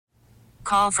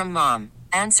call from mom.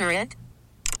 Answer it.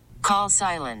 Call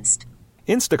silenced.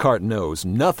 Instacart knows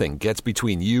nothing gets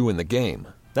between you and the game.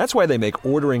 That's why they make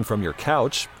ordering from your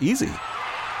couch easy.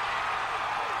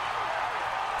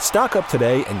 Stock up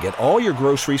today and get all your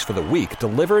groceries for the week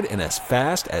delivered in as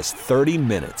fast as 30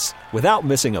 minutes without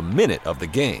missing a minute of the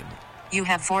game. You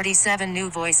have 47 new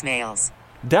voicemails.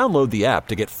 Download the app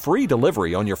to get free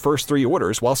delivery on your first 3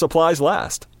 orders while supplies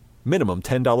last. Minimum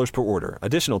 $10 per order.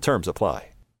 Additional terms apply.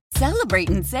 Celebrate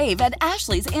and save at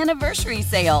Ashley's Anniversary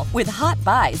Sale. With Hot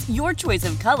Buys, your choice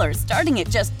of colors starting at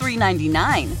just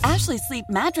 $3.99. Ashley Sleep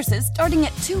mattresses starting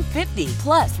at $2.50.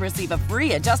 Plus, receive a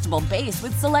free adjustable base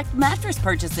with select mattress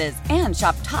purchases. And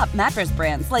shop top mattress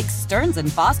brands like Stearns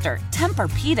 & Foster,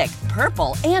 Tempur-Pedic,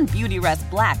 Purple, and Beautyrest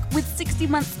Black with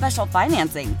 60-month special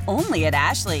financing. Only at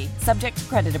Ashley. Subject to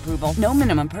credit approval. No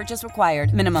minimum purchase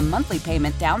required. Minimum monthly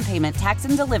payment, down payment, tax,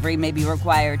 and delivery may be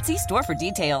required. See store for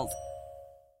details.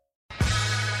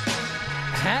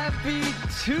 Happy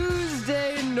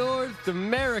Tuesday, North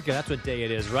America. That's what day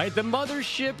it is, right? The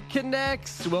Mothership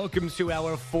connects. Welcome to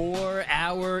our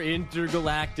 4-hour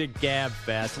intergalactic Gab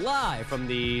Fest, live from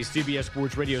the CBS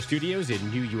Sports Radio studios in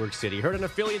New York City. Heard on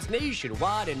affiliates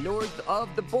nationwide and north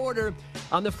of the border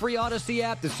on the free Odyssey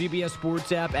app, the CBS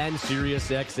Sports app, and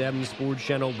SiriusXM Sports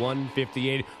Channel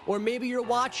 158. Or maybe you're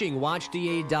watching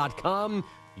WatchDA.com,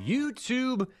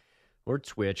 YouTube, or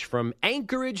Twitch. From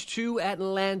Anchorage to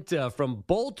Atlanta, from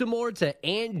Baltimore to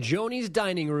Aunt Joni's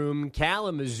dining room,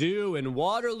 Kalamazoo and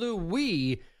Waterloo,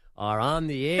 we are on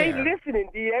the air. They listening,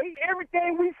 D.A.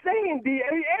 Everything we saying,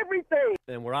 D.A. Everything.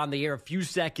 And we're on the air a few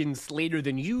seconds later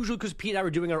than usual because Pete and I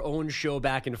were doing our own show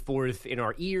back and forth in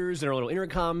our ears, in our little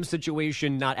intercom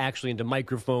situation, not actually into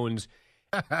microphones.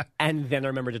 And then I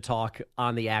remember to talk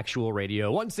on the actual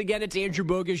radio. Once again, it's Andrew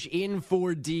Bogusch in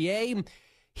for D.A.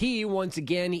 He, once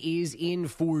again, is in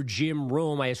for Jim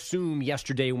Rome. I assume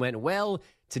yesterday went well.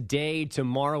 Today,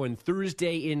 tomorrow, and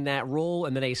Thursday in that role.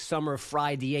 And then a summer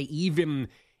Friday, even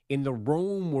in the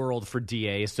Rome world for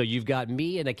DA. So you've got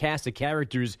me and a cast of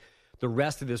characters the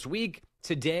rest of this week.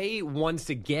 Today, once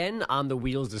again, on the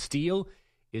wheels of steel,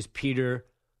 is Peter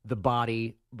the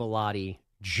Body Bellotti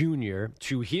Jr.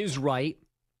 To his right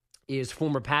is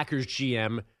former Packers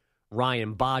GM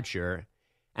Ryan Bogusch.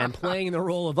 And playing the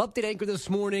role of update anchor this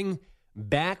morning,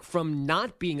 back from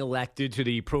not being elected to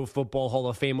the Pro Football Hall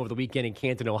of Fame over the weekend in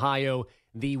Canton, Ohio,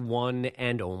 the one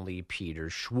and only Peter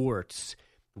Schwartz.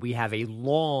 We have a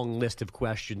long list of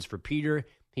questions for Peter.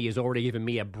 He has already given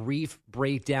me a brief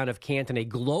breakdown of Canton, a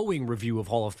glowing review of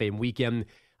Hall of Fame weekend.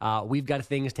 We've got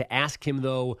things to ask him,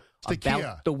 though,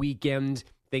 about the weekend,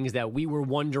 things that we were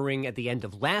wondering at the end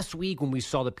of last week when we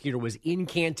saw that Peter was in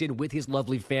Canton with his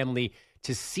lovely family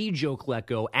to see Joe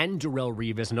Klecko and Darrelle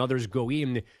Revis and others go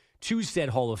in to said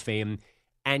Hall of Fame.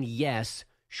 And yes,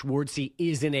 Schwartzy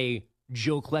is in a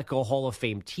Joe Klecko Hall of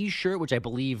Fame t-shirt, which I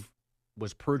believe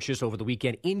was purchased over the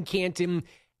weekend in Canton.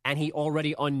 And he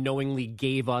already unknowingly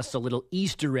gave us a little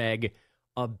Easter egg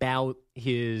about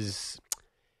his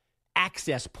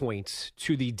access points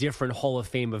to the different Hall of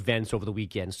Fame events over the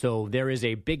weekend. So there is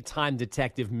a big-time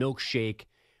detective milkshake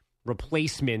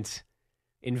replacement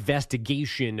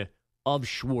investigation of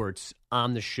Schwartz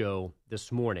on the show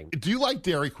this morning. Do you like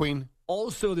Dairy Queen?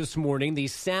 Also this morning, the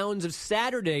Sounds of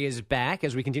Saturday is back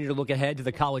as we continue to look ahead to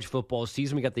the college football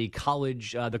season. We got the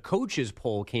the coaches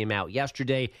poll came out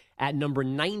yesterday at number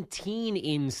 19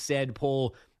 in said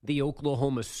poll. The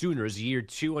Oklahoma Sooners, year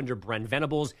 2 under Brent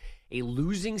Venables, a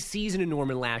losing season in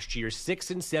Norman last year,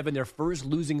 6-7, their first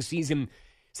losing season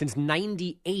since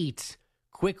 '98.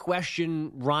 Quick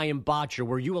question, Ryan Bogusch,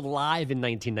 were you alive in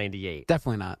 1998?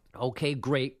 Definitely not. Okay,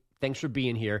 great. Thanks for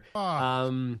being here.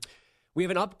 We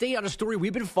have an update on a story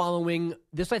we've been following.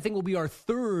 This, I think, will be our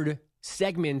third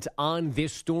segment on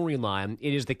this storyline.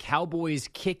 It is the Cowboys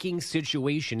kicking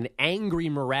situation. Angry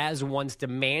Mraz once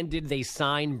demanded they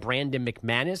sign Brandon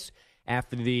McManus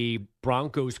after the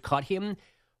Broncos cut him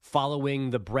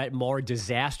following the Brett Maher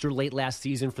disaster late last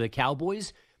season for the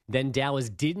Cowboys. Then Dallas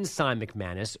didn't sign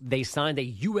McManus. They signed a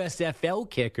USFL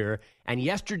kicker, and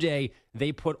yesterday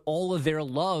they put all of their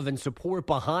love and support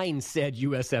behind said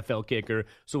USFL kicker.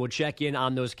 So we'll check in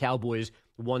on those Cowboys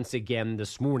once again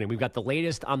this morning. We've got the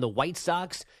latest on the White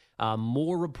Sox,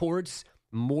 more reports,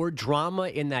 more drama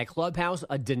in that clubhouse,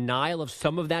 a denial of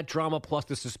some of that drama, plus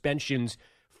the suspensions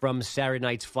from Saturday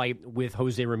night's fight with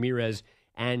Jose Ramirez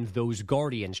and those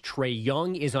Guardians. Trae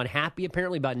Young is unhappy,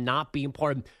 apparently, about not being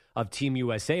part of Team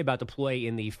USA, about to play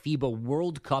in the FIBA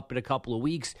World Cup in a couple of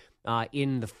weeks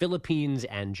in the Philippines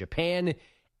and Japan.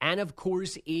 And, of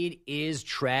course, it is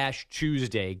Trash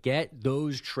Tuesday. Get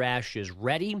those trashes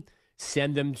ready.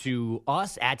 send them to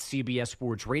us at CBS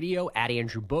Sports Radio, at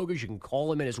Andrew Bogusch. You can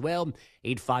call him in as well,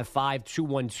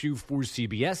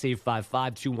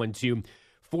 855-212-4CBS,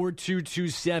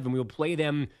 855-212-4227. We will play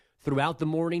them throughout the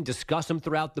morning, discuss them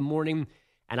throughout the morning.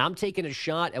 And I'm taking a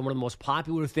shot at one of the most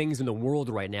popular things in the world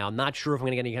right now. I'm not sure if I'm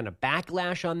going to get any kind of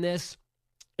backlash on this.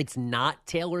 It's not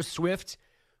Taylor Swift,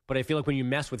 but I feel like when you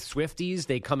mess with Swifties,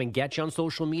 they come and get you on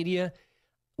social media.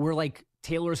 We're like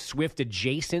Taylor Swift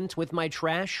adjacent with my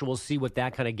trash. We'll see what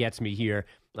that kind of gets me here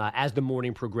as the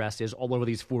morning progresses, all over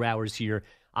these 4 hours here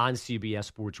on CBS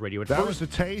Sports Radio. That was a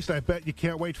taste. I bet you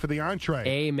can't wait for the entree.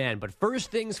 Amen. But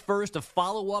first things first, a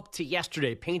follow-up to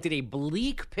yesterday painted a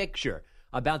bleak picture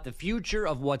about the future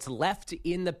of what's left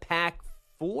in the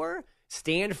Pac-4.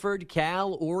 Stanford,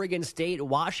 Cal, Oregon State,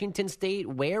 Washington State.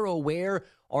 Where, oh, where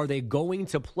are they going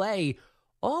to play?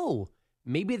 Oh,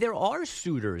 maybe there are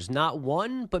suitors, not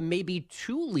one, but maybe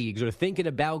two leagues are thinking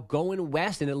about going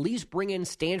west and at least bringing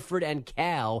Stanford and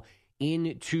Cal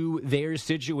into their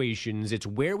situations. It's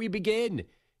where we begin.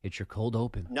 It's your cold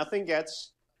open. Nothing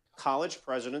gets college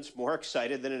presidents more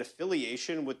excited than an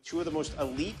affiliation with two of the most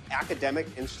elite academic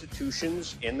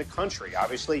institutions in the country.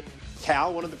 Obviously,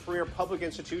 Cal, one of the premier public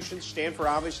institutions. Stanford,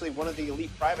 obviously, one of the elite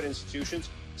private institutions.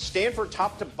 Stanford,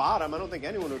 top to bottom, I don't think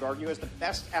anyone would argue, has the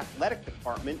best athletic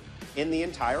department in the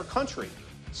entire country.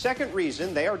 Second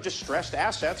reason, they are distressed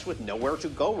assets with nowhere to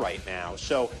go right now.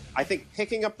 So I think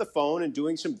picking up the phone and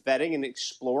doing some vetting and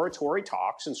exploratory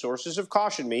talks, and sources have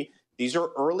cautioned me, these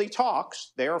are early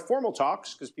talks. They are formal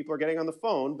talks because people are getting on the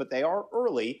phone, but they are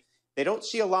early. They don't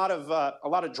see a lot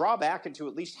of drawback into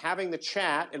at least having the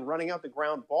chat and running out the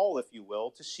ground ball, if you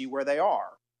will, to see where they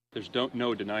are. There's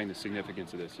no denying the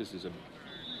significance of this. This is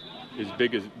as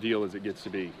big a deal as it gets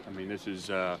to be. I mean, this is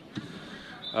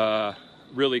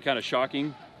really kind of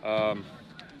shocking.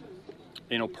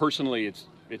 Personally, it's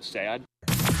sad.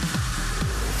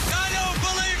 I don't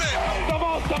believe it! The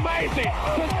most amazing,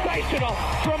 sensational,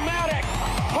 dramatic,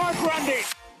 heart-rending.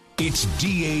 It's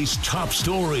DA's top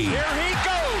story. Here he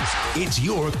goes. It's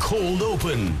your cold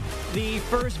open. The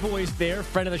first voice there,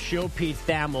 friend of the show, Pete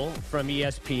Thamel from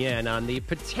ESPN, on the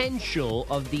potential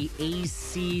of the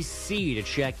ACC to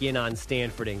check in on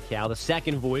Stanford and Cal. The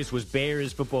second voice was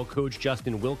Bears football coach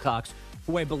Justin Wilcox,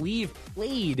 who I believe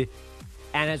played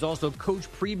and has also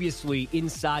coached previously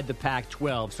inside the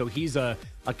Pac-12. So he's a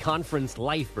conference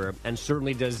lifer and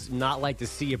certainly does not like to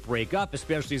see it break up,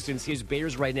 especially since his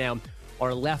Bears right now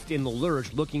are left in the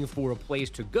lurch looking for a place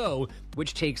to go,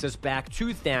 which takes us back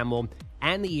to Thamel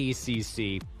and the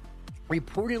ACC.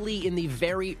 Reportedly in the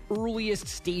very earliest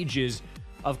stages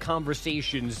of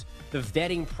conversations, the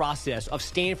vetting process of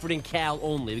Stanford and Cal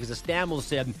only, because as Thamel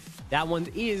said, that one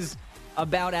is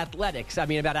about athletics,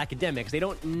 about academics. They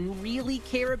don't really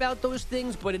care about those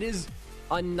things, but it is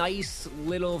a nice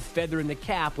little feather in the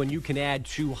cap when you can add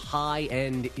two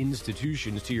high-end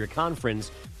institutions to your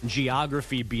conference.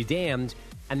 Geography be damned,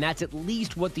 and that's at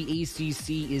least what the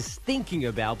ACC is thinking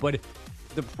about. But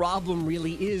the problem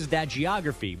really is that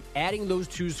geography. Adding those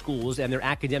two schools and their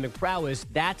academic prowess,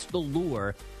 that's the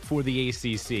lure for the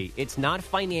ACC. It's not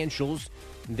financials.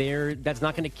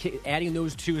 Adding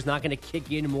those two is not going to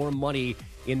kick in more money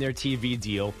in their TV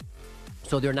deal.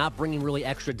 So they're not bringing really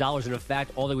extra dollars. And in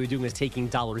fact, all they would be doing is taking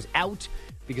dollars out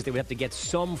because they would have to get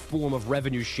some form of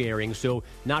revenue sharing. So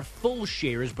not full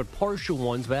shares, but partial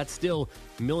ones. But that's still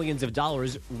millions of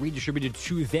dollars redistributed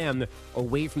to them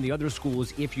away from the other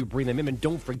schools if you bring them in. And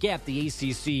don't forget, the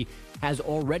ACC has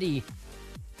already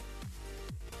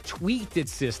tweaked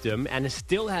its system and it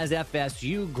still has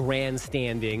FSU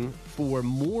grandstanding for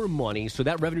more money. So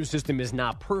that revenue system is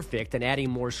not perfect, and adding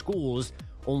more schools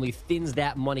only thins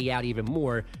that money out even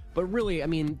more. But really,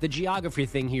 the geography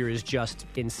thing here is just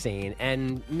insane.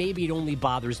 And maybe it only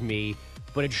bothers me,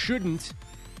 but it shouldn't.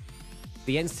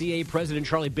 The NCAA president,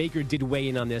 Charlie Baker, did weigh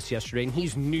in on this yesterday, and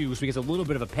he's new, so he gets a little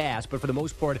bit of a pass. But for the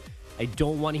most part, I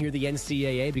don't want to hear the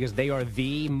NCAA because they are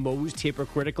the most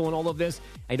hypocritical in all of this.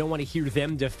 I don't want to hear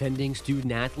them defending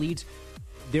student athletes.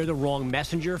 They're the wrong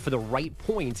messenger. For the right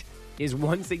point is,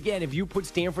 once again, if you put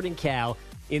Stanford and Cal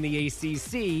in the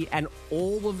ACC and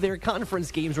all of their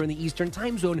conference games are in the Eastern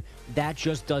time zone, that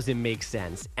just doesn't make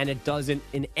sense. And it doesn't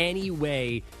in any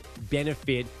way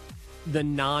benefit the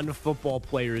non-football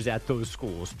players at those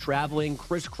schools. Traveling,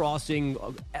 crisscrossing.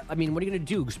 What are you going to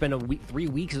do? Spend 3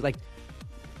 weeks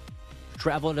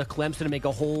travel to Clemson and make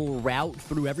a whole route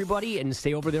through everybody and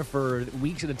stay over there for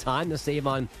weeks at a time to save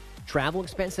on travel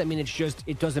expense?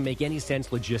 It doesn't make any sense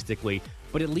logistically,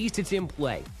 but at least it's in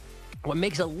play. What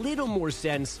makes a little more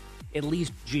sense, at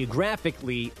least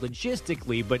geographically,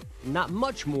 logistically, but not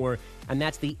much more, and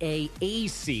that's the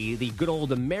AAC, the good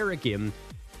old American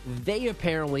they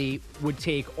apparently would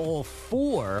take all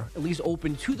 4, at least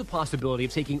open to the possibility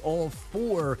of taking all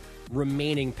 4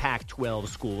 remaining Pac-12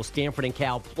 schools, Stanford and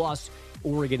Cal, plus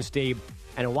Oregon State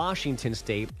and Washington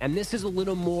State. And this is a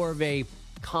little more of a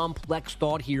complex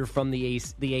thought here from the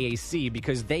AAC,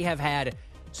 because they have had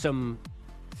some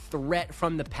threat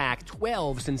from the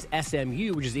Pac-12 since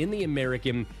SMU, which is in the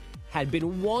American, had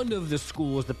been one of the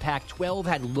schools the Pac-12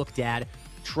 had looked at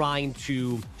trying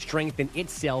to strengthen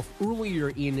itself earlier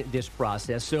in this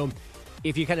process. So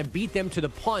if you kind of beat them to the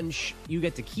punch, you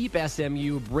get to keep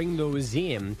SMU, bring those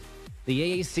in.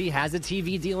 The AAC has a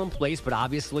TV deal in place, but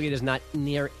obviously it is not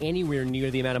anywhere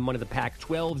near the amount of money the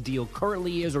Pac-12 deal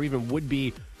currently is, or even would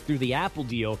be through the Apple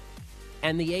deal.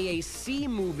 And the AAC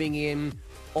moving in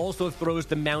also throws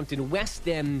the Mountain West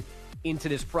then into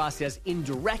this process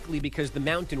indirectly, because the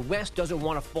Mountain West doesn't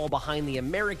want to fall behind the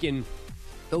American.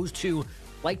 Those two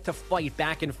like to fight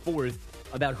back and forth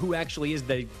about who actually is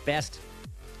the best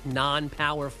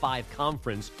non-Power 5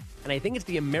 conference. And I think it's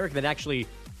the American that actually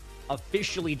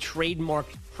officially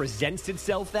trademarked presents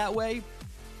itself that way.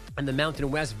 And the Mountain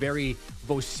West very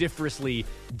vociferously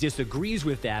disagrees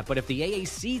with that. But if the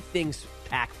AAC thinks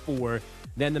Pac-4,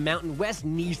 then the Mountain West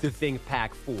needs to think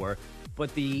Pac-4.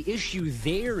 But the issue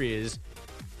there is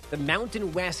the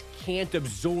Mountain West can't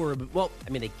absorb, well, I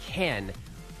mean, they can,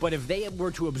 but if they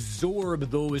were to absorb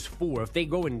those 4, if they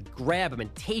go and grab them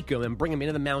and take them and bring them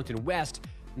into the Mountain West,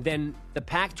 then the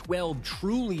Pac-12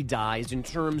 truly dies in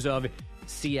terms of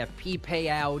CFP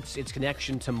payouts, its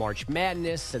connection to March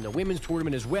Madness and the women's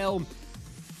tournament as well.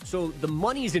 So the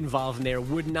monies involved in there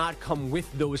would not come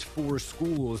with those 4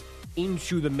 schools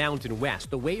into the Mountain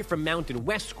West. The way for Mountain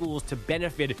West schools to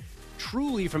benefit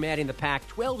truly from adding the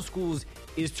Pac-12 schools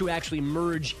is to actually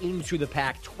merge into the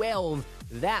Pac-12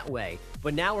 that way.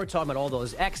 But now we're talking about all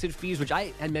those exit fees, which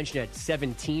I had mentioned at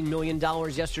 $17 million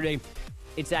yesterday.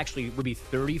 It's actually would be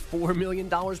 $34 million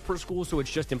per school, so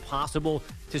it's just impossible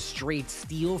to straight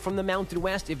steal from the Mountain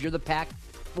West if you're the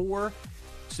Pac-4.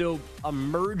 So a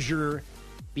merger,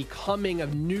 becoming a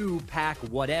new Pac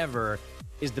whatever,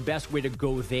 is the best way to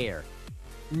go there.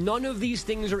 None of these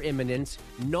things are imminent.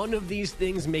 None of these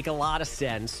things make a lot of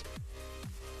sense.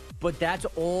 But that's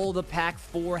all the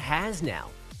Pac-4 has now.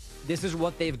 This is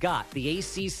what they've got. The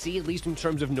ACC, at least in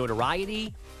terms of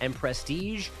notoriety and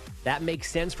prestige, that makes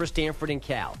sense for Stanford and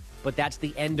Cal. But that's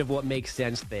the end of what makes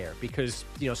sense there, because,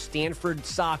 you know, Stanford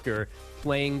soccer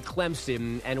playing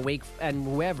Clemson and Wake and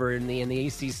whoever in the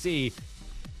ACC,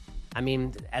 I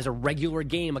mean, as a regular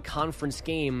game, a conference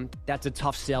game, that's a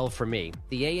tough sell for me.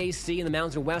 The AAC and the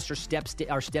Mountain West are steps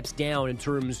down in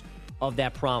terms of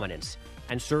that prominence,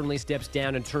 and certainly steps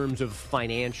down in terms of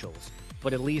financials.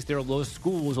 But at least there are those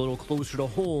schools a little closer to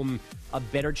home, a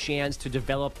better chance to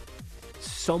develop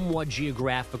somewhat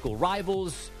geographical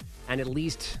rivals, and at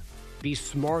least be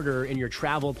smarter in your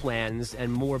travel plans,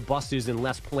 and more buses and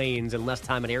less planes and less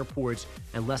time at airports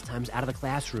and less times out of the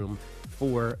classroom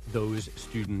for those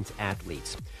student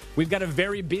athletes. We've got a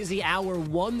very busy hour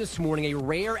 1 this morning, a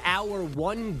rare hour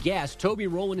 1 guest. Toby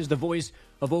Rowland is the voice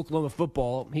of Oklahoma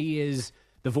football. He is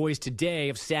the voice today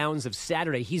of Sounds of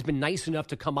Saturday. He's been nice enough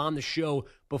to come on the show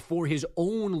before his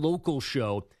own local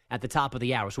show at the top of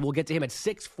the hour. So we'll get to him at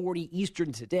 6:40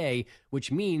 Eastern today,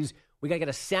 which means we got to get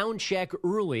a sound check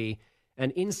early.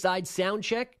 And inside sound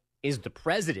check is the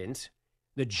president,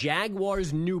 the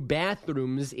Jaguars' new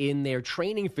bathrooms in their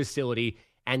training facility,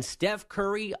 and Steph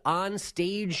Curry on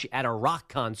stage at a rock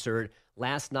concert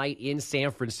last night in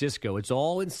San Francisco. It's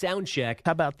all in sound check.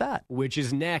 How about that? Which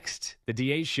is next. The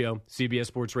DA Show, CBS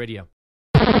Sports Radio.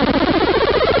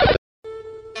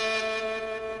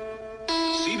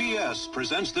 CBS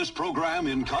presents this program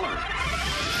in color.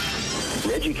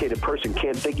 An educated person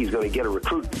can't think he's going to get a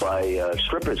recruit by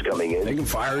strippers coming in. They can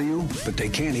fire you, but they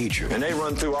can't eat you. And they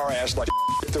run through our ass like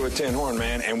through a tin horn,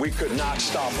 man, and we could not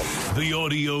stop them. The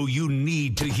audio you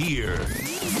need to hear.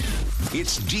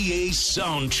 It's DA's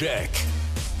Sound Check.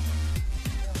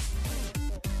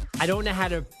 I don't know how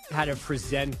to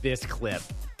present this clip.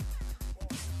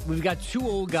 We've got 2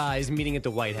 old guys meeting at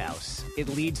the White House. It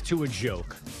leads to a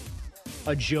joke.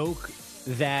 A joke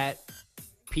that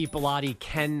Peopleati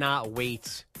cannot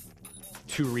wait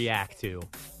to react to.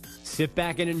 Sit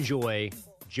back and enjoy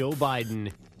Joe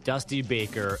Biden, Dusty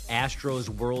Baker, Astros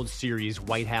World Series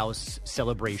White House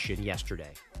celebration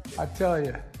yesterday. I tell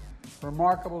you,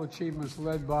 remarkable achievements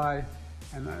led by,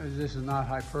 and this is not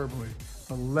hyperbole,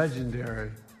 the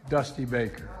legendary Dusty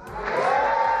Baker.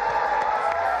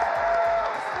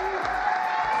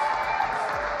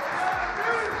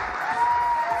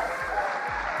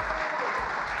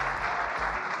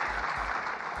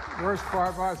 Worst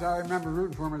part was I remember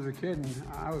rooting for him as a kid, and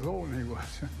I was older than he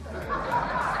was.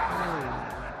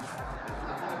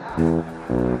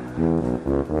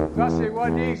 Dusty, it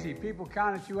wasn't easy. People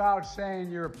counted you out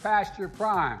saying you're past your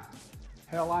prime.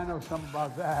 Hell, I know something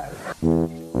about that.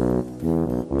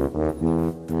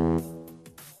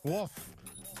 Woof.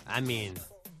 I mean,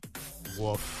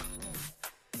 woof.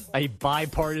 A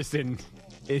bipartisan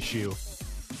issue.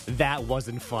 That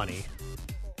wasn't funny.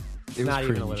 It was Not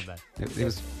cringe. even a little bit. It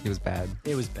was bad.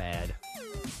 It was bad.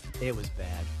 It was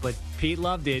bad. But Pete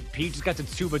loved it. Pete just got to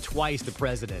tuba twice, the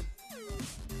president.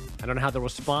 I don't know how they'll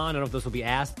respond. I don't know if this will be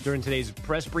asked during today's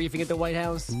press briefing at the White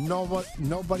House.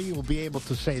 Nobody will be able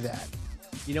to say that.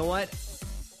 You know what?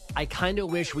 I kind of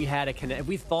wish we had a connect. If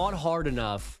we thought hard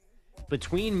enough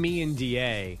between me and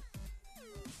DA,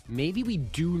 maybe we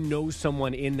do know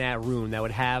someone in that room that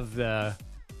would have the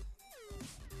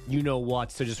you-know-what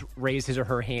to just raise his or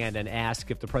her hand and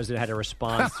ask if the president had a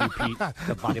response to Pete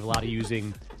Capodivolati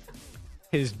using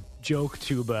his joke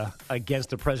tuba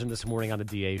against the president this morning on the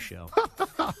DA show.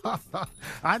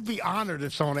 I'd be honored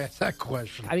if someone asked that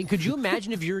question. I mean, could you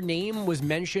imagine if your name was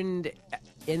mentioned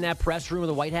in that press room of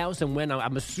the White House, and when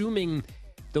I'm assuming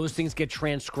those things get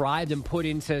transcribed and put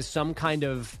into some kind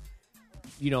of,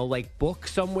 like book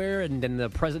somewhere, and then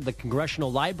the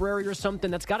congressional library or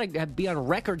something, that's got to be on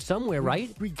record somewhere,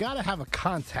 right? We got to have a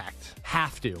contact.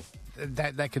 Have to.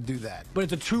 That could do that. But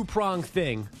it's a two-pronged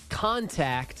thing.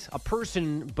 Contact a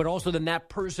person, but also then that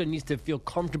person needs to feel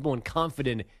comfortable and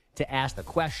confident to ask the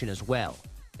question as well.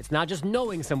 It's not just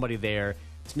knowing somebody there,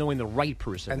 it's knowing the right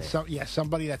person and there.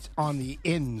 Somebody that's on the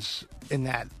ins in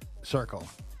that circle.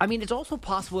 I mean, it's also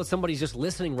possible that somebody's just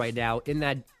listening right now in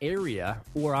that area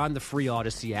or on the free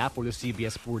Odyssey app or the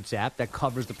CBS Sports app that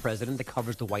covers the president, that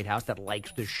covers the White House, that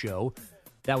likes this show,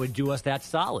 that would do us that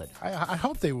solid. I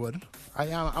hope they would.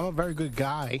 I'm a very good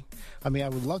guy. I mean, I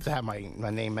would love to have my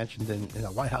name mentioned in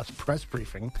a White House press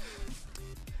briefing.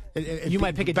 You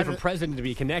might pick a different president to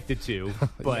be connected to.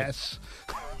 But, yes.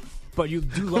 But you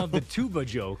do love the tuba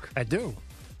joke. I do.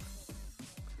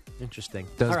 Interesting.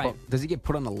 Does, All right. Does he get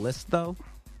put on the list, though?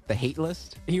 The hate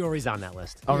list? He already on that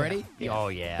list. Already? Yeah. Oh,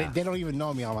 yeah. They don't even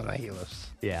know me on the hate list.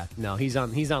 Yeah. No, he's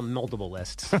on multiple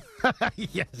lists.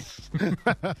 Yes.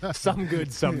 Some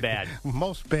good, some bad.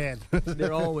 Most bad.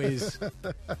 They're always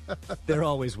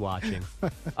watching.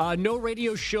 No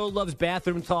radio show loves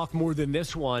bathroom talk more than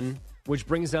this one, which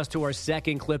brings us to our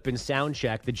second clip in sound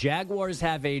check. The Jaguars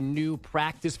have a new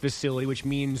practice facility, which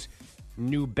means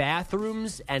new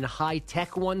bathrooms and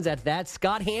high-tech ones at that.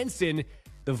 Scott Hansen,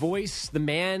 the voice, the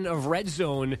man of Red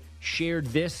Zone, shared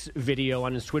this video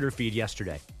on his Twitter feed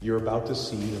yesterday. You're about to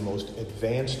see the most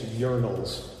advanced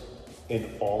urinals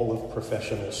in all of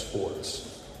professional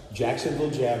sports.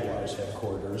 Jacksonville Jaguars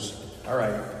headquarters. All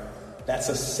right, that's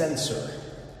a sensor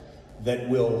that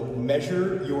will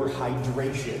measure your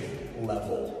hydration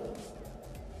level.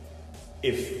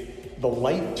 If the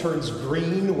light turns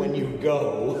green when you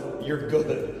go, you're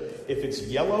good. If it's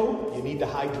yellow, you need to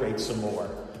hydrate some more.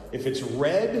 If it's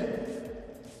red,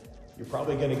 you're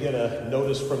probably going to get a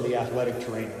notice from the athletic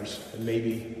trainers and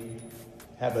maybe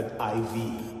have an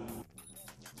IV.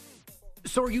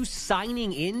 So are you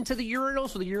signing into the urinal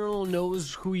so the urinal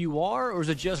knows who you are, or is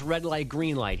it just red light,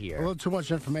 green light here? A little too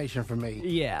much information for me.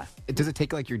 Yeah. Does it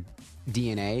take, your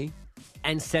DNA?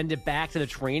 And send it back to the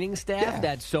training staff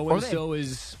that so-and-so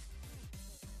is...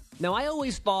 Now, I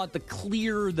always thought the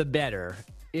clearer the better.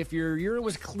 If your urine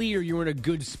was clear, you were in a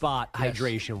good spot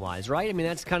hydration-wise, right? I mean,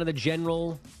 that's kind of the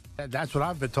general... That's what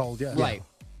I've been told, yes. Right.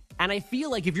 And I feel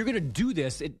like if you're going to do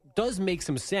this, it does make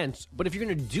some sense. But if you're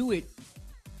going to do it,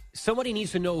 somebody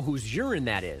needs to know whose urine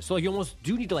that is. So you almost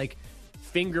do need to,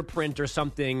 fingerprint or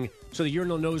something so the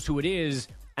urinal knows who it is.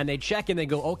 And they check and they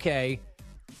go, okay,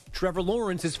 Trevor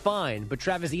Lawrence is fine, but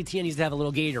Travis Etienne needs to have a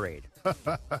little Gatorade.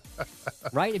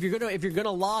 Right? If you're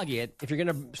gonna log it, if you're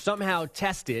gonna somehow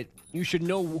test it, you should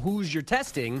know who's you're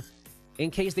testing in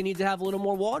case they need to have a little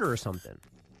more water or something.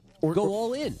 Or go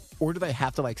all in. Or do they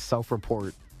have to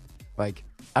self-report? I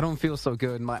don't feel so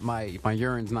good. My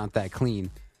urine's not that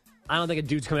clean. I don't think a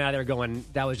dude's coming out of there going,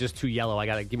 that was just too yellow. I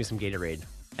gotta give me some Gatorade.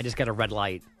 I just got a red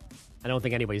light. I don't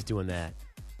think anybody's doing that.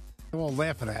 They're all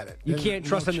laughing at it. You can't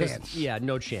trust them. Yeah,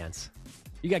 no chance.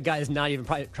 You got guys not even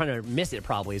trying to miss it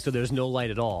probably, so there's no light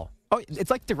at all. Oh,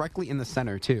 it's directly in the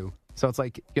center too. So it's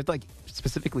you have to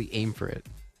specifically aim for it.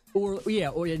 Or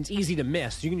it's easy to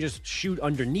miss. You can just shoot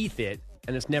underneath it,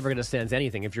 and it's never going to sense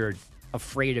anything if you're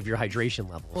afraid of your hydration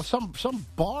levels. Well, some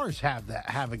bars have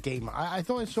a game. I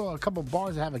thought I saw a couple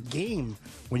bars that have a game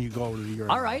when you go to the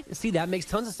urinal. All right, see, that makes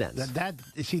tons of sense.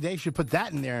 They should put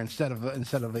that in there instead of a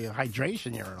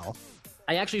hydration urinal.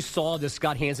 I actually saw the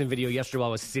Scott Hansen video yesterday while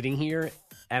I was sitting here,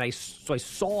 and I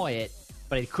saw it,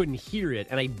 but I couldn't hear it,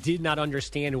 and I did not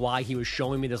understand why he was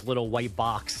showing me this little white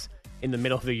box in the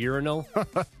middle of the urinal.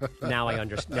 Now I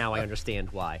understand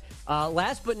why.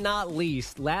 Last but not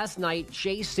least, last night,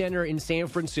 Chase Center in San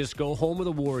Francisco, home of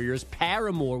the Warriors,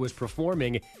 Paramore was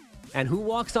performing, and who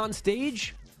walks on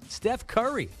stage? Steph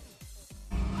Curry.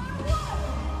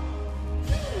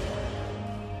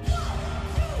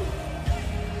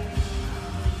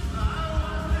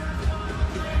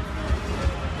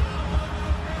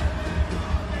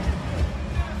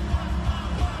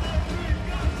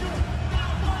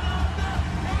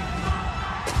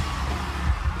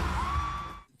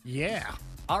 Yeah.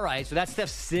 All right, so that's Steph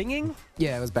singing?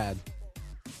 Yeah, it was bad.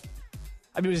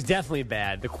 I mean, it was definitely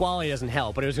bad. The quality doesn't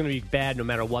help, but it was going to be bad no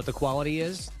matter what the quality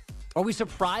is. Are we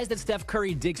surprised that Steph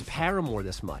Curry digs Paramore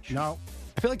this much? No.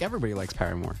 I feel like everybody likes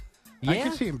Paramore. Yeah? I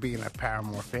can see him being a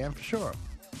Paramore fan for sure.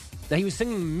 Now, he was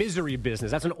singing Misery Business.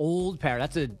 That's an old Paramore.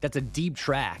 That's a deep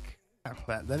track.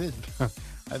 That is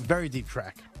a very deep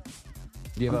track.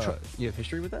 You have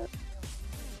history with that?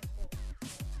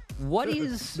 What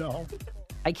is... No.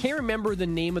 I can't remember the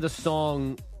name of the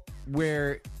song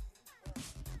where...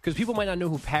 Because people might not know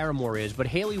who Paramore is, but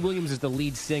Hayley Williams is the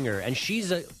lead singer, and she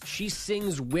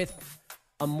sings with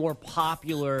a more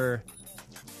popular...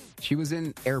 She was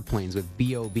in Airplanes with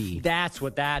B.O.B. That's the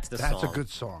song. That's a good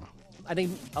song. I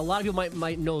think a lot of people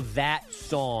might know that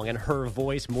song and her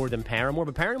voice more than Paramore,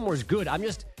 but Paramore's good.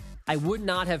 I would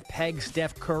not have pegged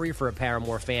Steph Curry for a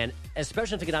Paramore fan,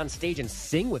 especially to get on stage and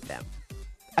sing with them.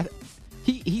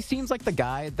 He seems like the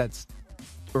guy that's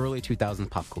early 2000s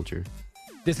pop culture.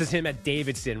 This is him at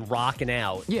Davidson rocking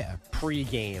out. Yeah.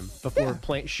 Pre-game before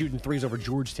shooting threes over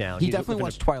Georgetown. He definitely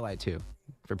watched Twilight too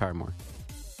for Paramore.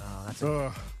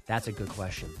 Oh, that's a good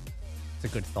question. It's a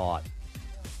good thought.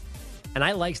 And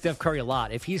I like Steph Curry a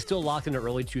lot. If he's still locked into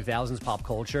early 2000s pop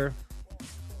culture,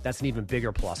 that's an even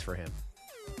bigger plus for him.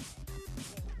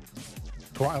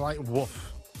 Twilight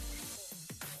Wolf.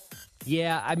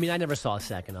 Yeah, I mean, I never saw a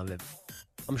second of it.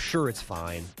 I'm sure it's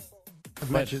fine.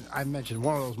 I mentioned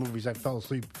one of those movies I fell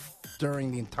asleep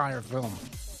during the entire film.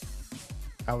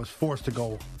 I was forced to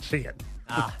go see it.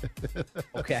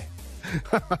 Okay.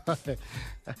 It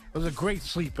was a great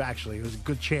sleep, actually. It was a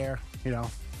good chair,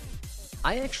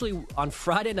 I actually, on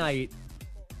Friday night,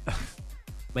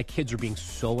 my kids were being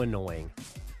so annoying.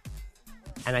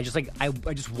 And I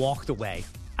just walked away.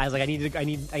 I was like, I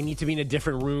need to be in a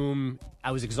different room.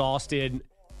 I was exhausted.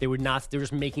 They were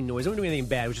just making noise. They weren't doing anything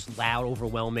bad. It was just loud,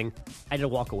 overwhelming. I had to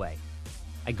walk away.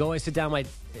 I sit down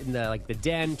in the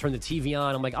den, turn the TV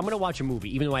on. I'm like, I'm going to watch a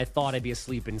movie, even though I thought I'd be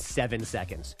asleep in 7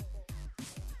 seconds.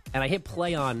 And I hit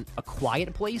play on A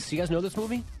Quiet Place. You guys know this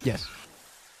movie? Yes.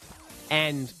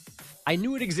 And I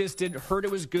knew it existed, heard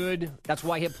it was good. That's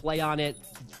why I hit play on it.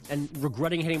 And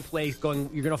regretting hitting play,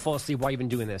 going, you're going to fall asleep. Why are you even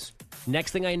doing this?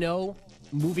 Next thing I know,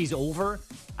 movie's over.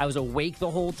 I was awake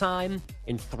the whole time,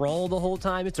 enthralled the whole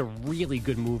time. It's a really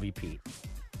good movie, Pete.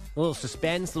 A little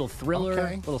suspense, a little thriller,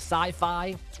 a little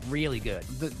sci-fi. It's really good.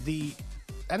 The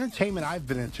entertainment I've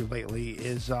been into lately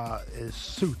is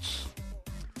Suits.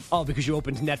 Oh, because you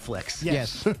opened Netflix.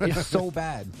 Yes. It's so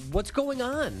bad. What's going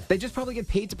on? They just probably get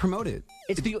paid to promote it.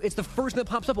 It's the first that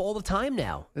pops up all the time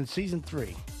now. In season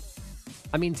 3.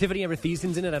 I mean, Tiffany Amber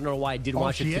Thiessen's in it. I don't know why I did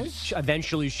watch she it. Is?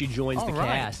 Eventually, she joins the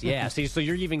cast. Yeah. So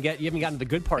you haven't gotten to the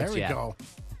good parts yet. There we go.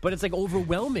 But it's like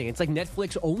overwhelming. It's like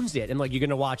Netflix owns it, and like you're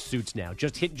gonna watch Suits now.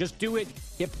 Just do it.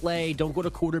 Hit play. Don't go to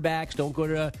quarterbacks. Don't go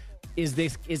to is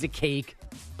it cake.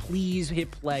 Please hit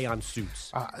play on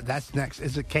Suits. That's next.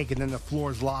 Is it cake? And then the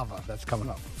floor is lava. That's coming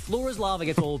up. Floor is lava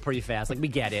gets old pretty fast. Like we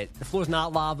get it. The floor's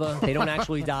not lava. They don't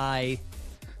actually die.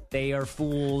 They are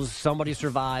fools. Somebody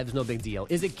survives. No big deal.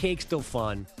 Is it cake? Still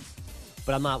fun.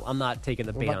 But I'm not taking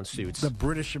the bait on Suits. The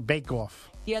British Bake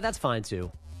Off. Yeah, that's fine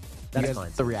too. That's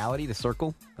fine. The Reality, The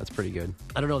Circle, that's pretty good.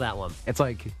 I don't know that one. It's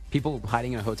like people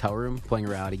hiding in a hotel room playing a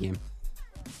reality game.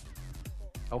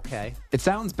 Okay. It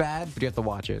sounds bad, but you have to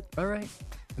watch it. All right.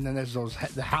 And then there's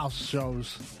the house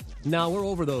shows. No, we're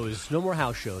over those. No more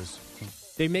house shows.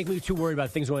 They make me too worried about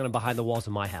things going on behind the walls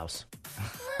of my house.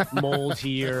 Mold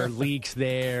here, leaks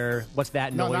there. What's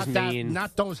that noise mean?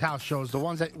 Not those house shows. The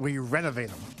ones where you renovate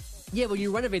them. Yeah, when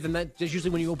you renovate them, that's usually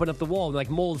when you open up the wall and like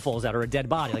mold falls out or a dead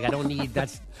body. Like I don't need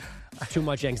that's too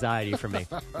much anxiety for me.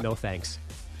 No thanks.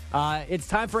 It's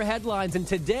time for headlines, and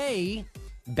today,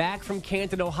 back from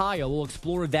Canton, Ohio. We'll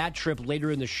explore that trip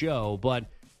later in the show, but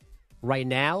right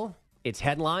now, it's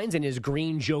headlines and his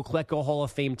green Joe Klecko Hall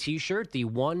of Fame T-shirt, the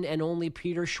one and only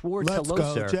Peter Schwartz. Let's Hello,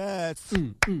 go, sir. Jets.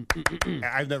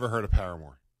 I've never heard of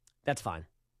Paramore. That's fine.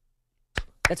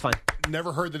 That's fine.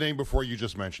 Never heard the name before you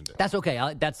just mentioned it. That's okay.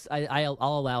 I'll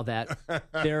allow that.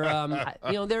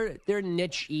 They're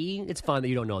niche-y. It's fine that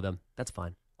you don't know them. That's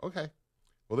fine. Okay.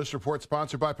 Well, this report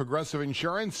sponsored by Progressive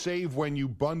Insurance. Save when you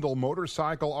bundle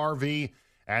motorcycle, RV,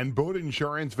 and boat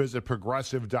insurance. Visit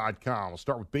Progressive.com. We'll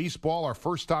start with baseball. Our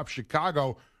first stop,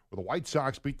 Chicago, where the White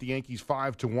Sox beat the Yankees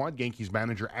 5-1. Yankees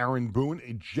manager Aaron Boone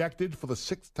ejected for the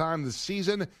 6th time this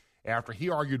season after he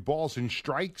argued balls and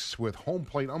strikes with home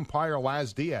plate umpire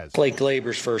Laz Diaz. Blake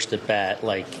Glaber's first at bat,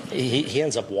 he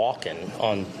ends up walking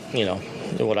on,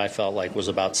 what I felt like was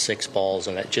about 6 balls,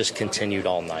 and it just continued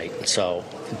all night. So,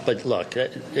 but look,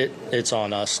 it's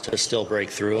on us to still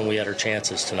break through, and we had our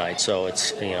chances tonight. So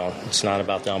it's not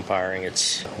about the umpiring.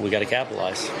 We got to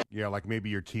capitalize. Yeah, like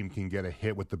maybe your team can get a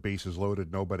hit with the bases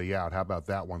loaded, nobody out. How about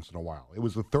that once in a while? It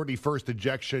was the 31st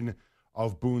ejection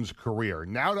of Boone's career.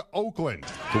 Now to Oakland.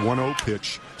 The 1-0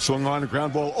 pitch, swung on a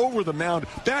ground ball over the mound,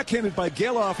 backhanded by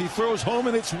Geloff. He throws home,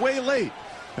 and it's way late,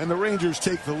 and the Rangers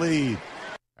take the lead.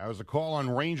 That was a call on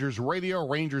Rangers radio.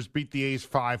 Rangers beat the A's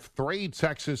 5-3.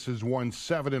 Texas has won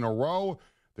 7 in a row,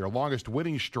 their longest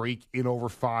winning streak in over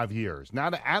 5 years. Now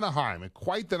to Anaheim, and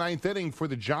quite the 9th inning for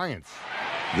the Giants.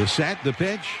 The set, the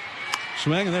pitch,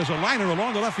 swing, and there's a liner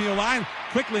along the left field line,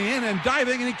 quickly in and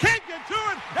diving, and he can't get to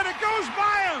it, and it goes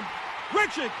by him.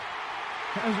 Richard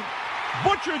has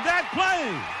butchered that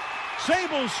play.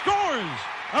 Sable scores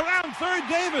around third.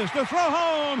 Davis to throw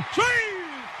home. Swing!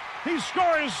 He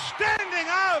scores standing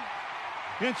up.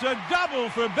 It's a double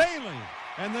for Bailey,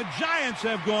 and the Giants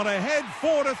have gone ahead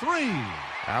 4-3.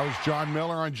 That was John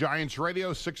Miller on Giants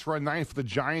Radio. 6-run ninth for the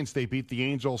Giants. They beat the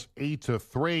Angels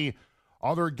 8-3.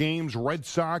 Other games, Red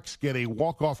Sox get a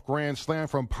walk-off grand slam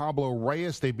from Pablo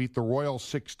Reyes. They beat the Royals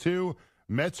 6-2.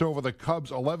 Mets over the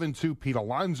Cubs 11-2. Pete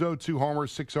Alonso, 2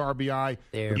 homers, 6 RBI.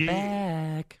 They're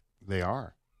back. They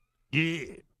are. Yeah.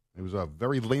 It was a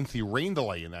very lengthy rain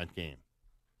delay in that game.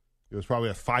 It was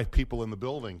probably 5 people in the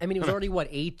building. I mean, it was already,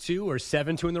 8-2 or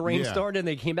 7-2 when the rain started, and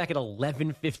they came back at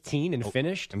 11:15 and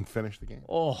finished? And finished the game.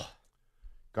 Oh.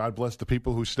 God bless the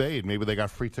people who stayed. Maybe they got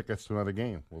free tickets to another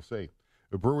game. We'll see.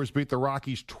 The Brewers beat the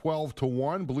Rockies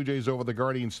 12-1. Blue Jays over the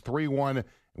Guardians 3-1.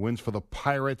 Wins for the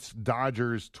Pirates,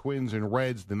 Dodgers, Twins, and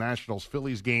Reds. The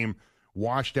Nationals-Phillies game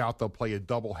washed out. They'll play a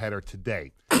doubleheader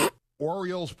today.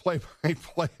 Orioles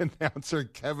play-by-play announcer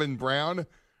Kevin Brown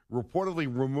reportedly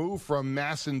removed from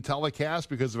MASN telecast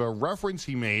because of a reference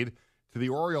he made to the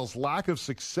Orioles' lack of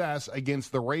success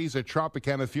against the Rays at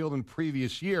Tropicana Field in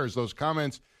previous years. Those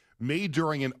comments made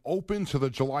during an open to the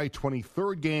July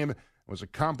 23rd game was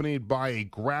accompanied by a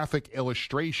graphic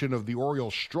illustration of the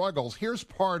Orioles' struggles. Here's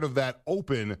part of that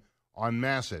open on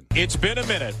MASN. It's been a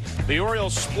minute. The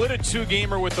Orioles split a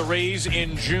 2-gamer with the Rays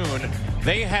in June.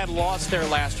 They had lost their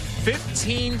last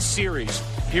 15 series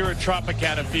here at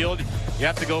Tropicana Field. You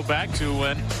have to go back to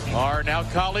when our now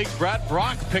colleague Brad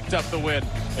Brock picked up the win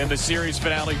in the series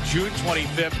finale June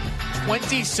 25th,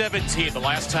 2017, the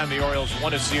last time the Orioles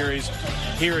won a series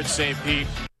here at St. Pete.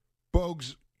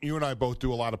 Bogusch, you and I both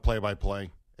do a lot of play-by-play.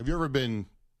 Have you ever been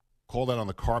called out on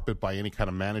the carpet by any kind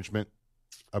of management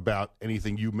about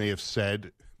anything you may have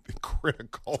said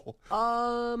critical?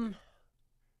 One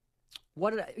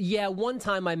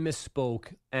time I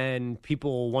misspoke, and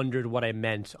people wondered what I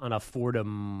meant on a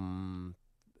Fordham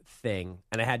thing,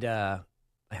 and I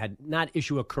had not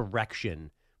issue a correction,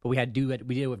 but we did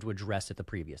have to address it the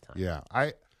previous time. Yeah,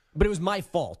 but it was my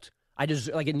fault. I just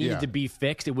it needed to be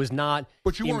fixed. It was not.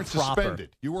 But you weren't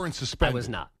suspended. You weren't suspended. I was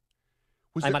not.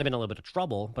 I might have been in a little bit of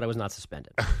trouble, but I was not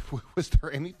suspended. Was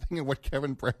there anything in what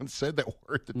Kevin Brown said that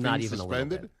warranted being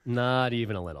suspended? Not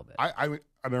even a little bit. I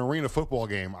an arena football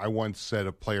game, I once said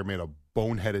a player made a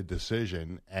boneheaded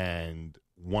decision, and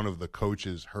one of the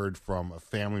coaches heard from a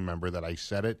family member that I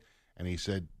said it, and he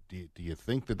said, do you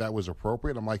think that was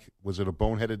appropriate? I'm like, was it a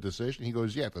boneheaded decision? He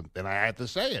goes, yeah, then I had to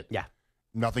say it. Yeah.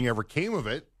 Nothing ever came of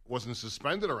it. Wasn't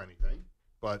suspended or anything,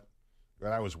 but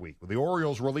that was weak. The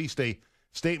Orioles released a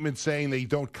statement saying they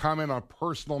don't comment on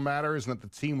personal matters and that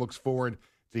the team looks forward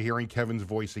to hearing Kevin's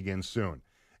voice again soon.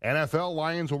 NFL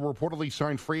Lions will reportedly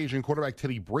sign free agent quarterback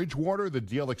Teddy Bridgewater. The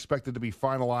deal expected to be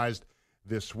finalized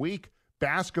this week.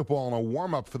 Basketball in a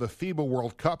warm-up for the FIBA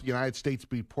World Cup. The United States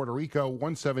beat Puerto Rico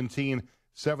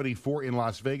 117-74 in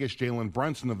Las Vegas. Jalen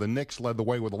Brunson of the Knicks led the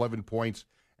way with 11 points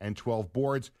and 12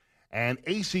 boards. And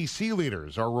ACC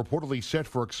leaders are reportedly set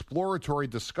for exploratory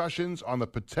discussions on the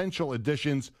potential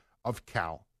additions of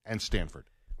Cal and Stanford.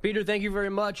 Peter, thank you very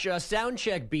much.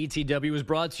 Soundcheck BTW is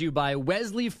brought to you by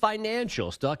Wesley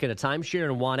Financial. Stuck in a timeshare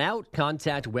and want out?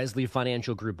 Contact Wesley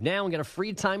Financial Group now and get a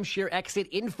free timeshare exit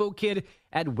info kit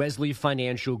at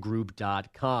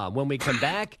wesleyfinancialgroup.com. When we come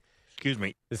back, Excuse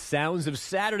me. The sounds of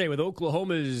Saturday with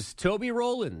Oklahoma's Toby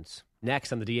Rowland.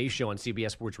 Next on the DA Show on CBS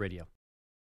Sports Radio.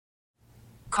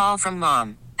 Call from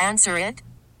mom. Answer it.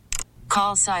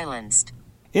 Call silenced.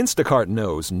 Instacart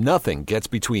knows nothing gets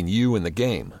between you and the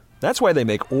game. That's why they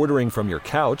make ordering from your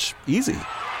couch easy.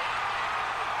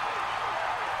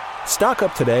 Stock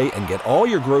up today and get all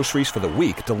your groceries for the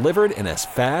week delivered in as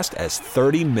fast as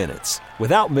 30 minutes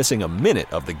without missing a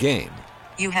minute of the game.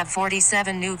 You have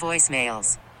 47 new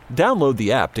voicemails. Download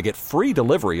the app to get free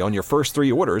delivery on your first 3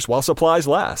 orders while supplies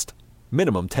last.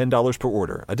 Minimum $10 per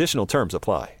order. Additional terms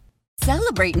apply.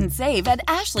 Celebrate and save at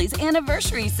Ashley's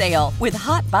Anniversary Sale. With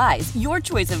Hot Buys, your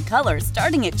choice of colors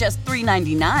starting at just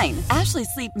 $3.99. Ashley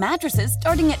Sleep mattresses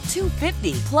starting at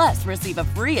 $2.50. Plus, receive a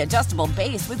free adjustable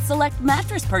base with select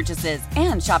mattress purchases.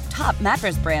 And shop top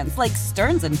mattress brands like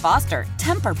Stearns & Foster,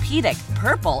 Tempur-Pedic,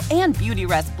 Purple, and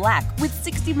Beautyrest Black with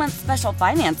 60-month special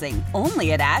financing.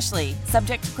 Only at Ashley.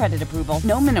 Subject to credit approval.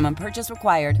 No minimum purchase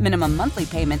required. Minimum monthly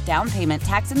payment, down payment,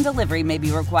 tax, and delivery may be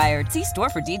required. See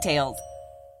store for details.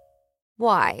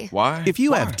 Why? If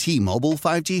you have T-Mobile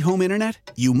 5G home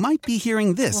internet, you might be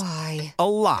hearing this Why? a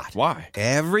lot. Why?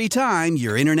 Every time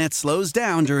your internet slows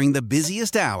down during the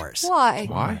busiest hours.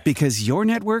 Why? Because your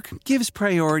network gives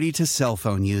priority to cell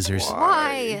phone users.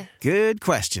 Why? Good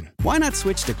question. Why not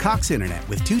switch to Cox Internet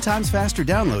with 2 times faster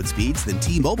download speeds than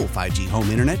T-Mobile 5G home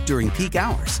internet during peak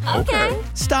hours? Okay.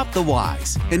 Stop the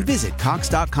whys and visit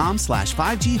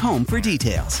cox.com/5G home for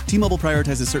details. T-Mobile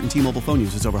prioritizes certain T-Mobile phone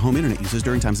users over home internet users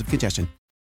during times of congestion.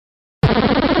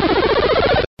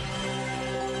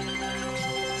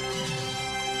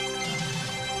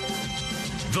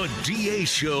 The DA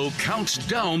Show counts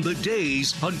down the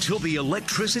days until the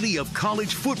electricity of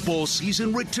college football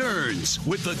season returns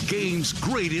with the game's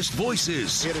greatest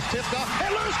voices. It is tipped off,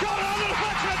 and Lewis got it on the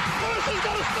deflection. Lewis is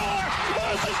going to score.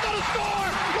 Lewis is going to score.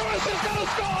 Lewis is going to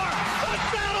score.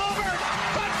 Touchdown Auburn.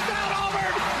 Touchdown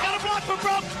Auburn. Got a block from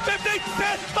Brock. 15,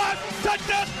 10, 5.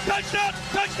 Touchdown. Touchdown.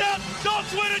 Touchdown.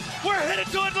 Dogs win it. We're headed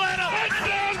to Atlanta.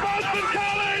 Touchdown Boston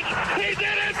College. He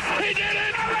did it. He did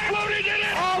it. Flutie did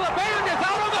it. Oh, the band is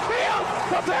out on the field.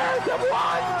 The Bears have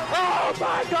won. Oh,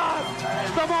 my God.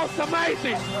 The most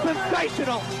amazing,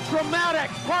 sensational, dramatic,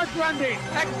 heart-rending,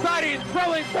 exciting,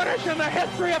 thrilling finish in the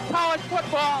history of college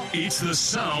football. It's the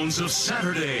sounds of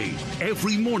Saturday,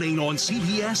 every morning on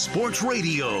CBS Sports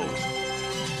Radio.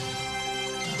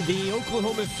 The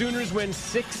Oklahoma Sooners went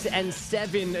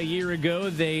 6-7 a year ago.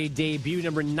 They debuted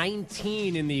number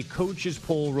 19 in the coaches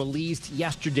poll released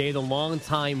yesterday. The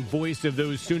longtime voice of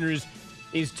those Sooners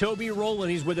is Toby Rowland.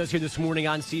 He's with us here this morning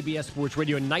on CBS Sports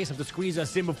Radio. Nice enough to squeeze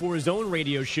us in before his own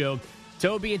radio show.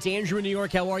 Toby, it's Andrew in New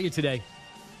York. How are you today?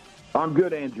 I'm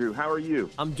good, Andrew. How are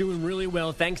you? I'm doing really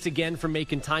well. Thanks again for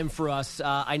making time for us.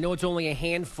 I know it's only a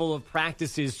handful of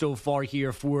practices so far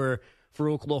here for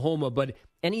Oklahoma, but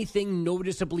anything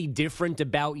noticeably different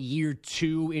about year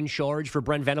 2 in charge for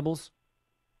Brent Venables?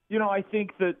 You know, I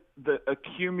think that the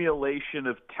accumulation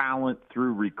of talent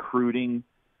through recruiting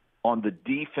on the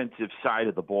defensive side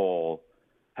of the ball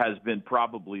has been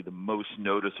probably the most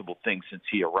noticeable thing since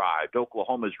he arrived.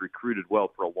 Oklahoma's recruited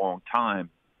well for a long time.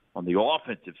 On the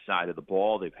offensive side of the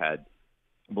ball, they've had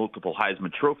multiple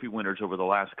Heisman Trophy winners over the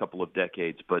last couple of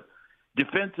decades, but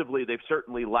defensively they've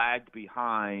certainly lagged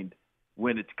behind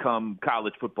when it's come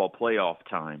college football playoff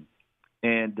time.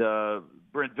 And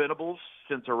Brent Venables,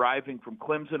 since arriving from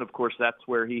Clemson, of course, that's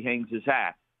where he hangs his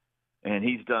hat. And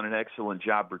he's done an excellent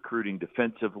job recruiting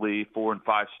defensively, 4- and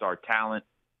 5-star talent.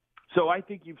 So I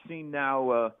think you've seen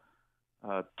now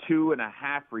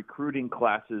 2.5 recruiting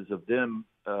classes of them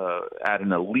at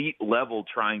an elite level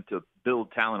trying to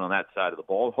build talent on that side of the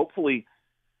ball. Hopefully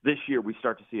this year we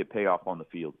start to see it pay off on the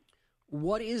field.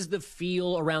 What is the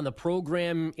feel around the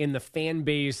program in the fan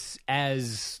base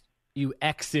as you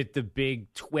exit the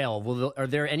Big 12? Are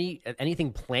there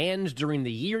anything planned during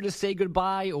the year to say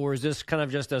goodbye, or is this kind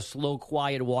of just a slow,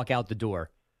 quiet walk out the door?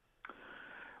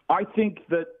 I think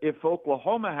that if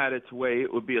Oklahoma had its way,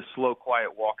 it would be a slow,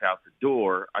 quiet walk out the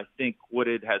door. I think what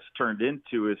it has turned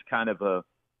into is kind of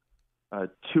a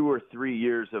 2 or 3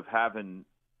 years of having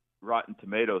rotten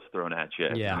tomatoes thrown at you.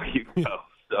 Yeah. You go.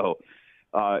 So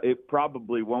it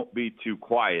probably won't be too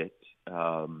quiet.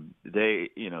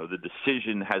 The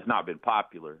decision has not been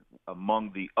popular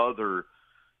among the other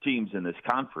teams in this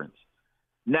conference.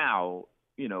 Now,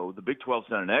 the Big 12's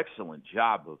done an excellent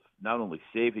job of not only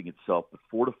saving itself, but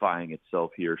fortifying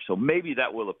itself here. So maybe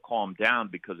that will have calmed down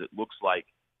because it looks like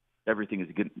everything is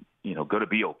going to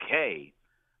be okay.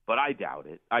 But I doubt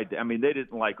it. I mean, they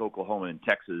didn't like Oklahoma and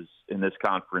Texas in this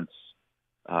conference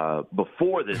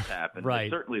before this happened. Right. They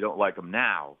certainly don't like them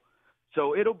now.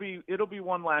 So it'll be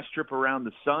one last trip around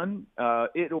the sun.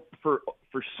 It'll for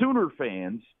Sooner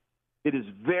fans, it is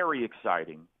very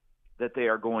exciting that they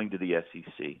are going to the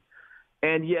SEC.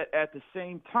 And yet at the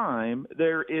same time,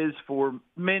 there is for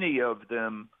many of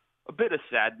them a bit of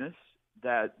sadness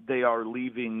that they are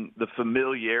leaving the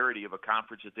familiarity of a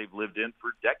conference that they've lived in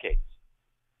for decades.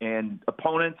 And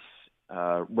opponents,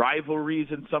 rivalries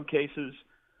in some cases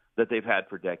that they've had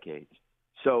for decades.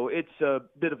 So it's a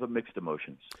bit of a mixed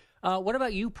emotions. What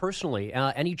about you personally?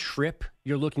 Any trip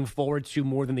you're looking forward to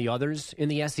more than the others in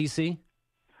the SEC?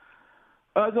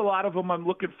 There's a lot of them I'm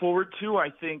looking forward to. I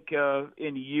think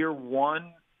in year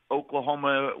one,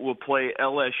 Oklahoma will play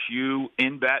LSU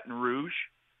in Baton Rouge.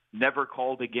 Never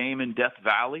called a game in Death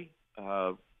Valley.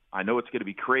 I know it's going to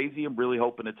be crazy. I'm really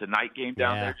hoping it's a night game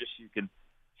down there just so you can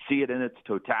see it in its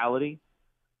totality.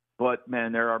 But,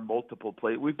 man, there are multiple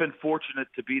plays. We've been fortunate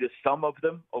to be to some of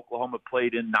them. Oklahoma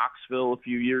played in Knoxville a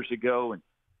few years ago and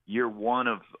year one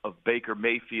of Baker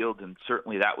Mayfield, and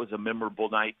certainly that was a memorable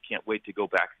night. Can't wait to go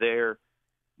back there.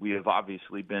 We have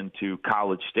obviously been to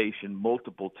College Station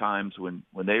multiple times when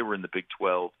they were in the Big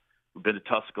 12. We've been to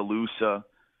Tuscaloosa.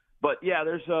 But, yeah,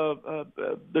 there's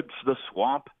the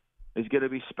Swamp is going to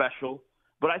be special.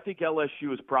 But I think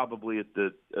LSU is probably at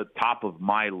the top of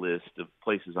my list of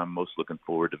places I'm most looking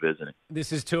forward to visiting.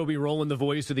 This is Toby Rowland, the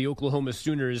voice of the Oklahoma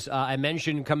Sooners. I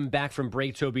mentioned coming back from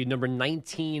break, Toby, number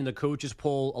 19, the coaches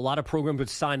poll. A lot of programs would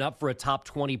sign up for a top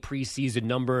 20 preseason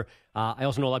number. I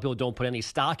also know a lot of people don't put any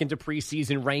stock into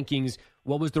preseason rankings.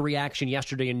 What was the reaction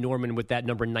yesterday in Norman with that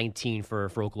number 19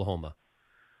 for Oklahoma?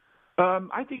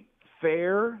 I think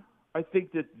fair. I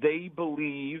think that they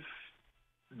believe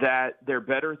that they're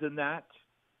better than that.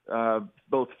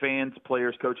 Both fans,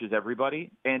 players, coaches, everybody.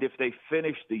 And if they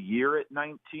finish the year at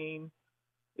 19,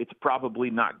 it's probably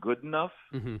not good enough.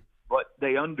 Mm-hmm. But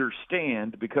they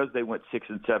understand, because they went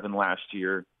 6-7 last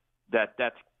year,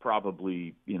 that's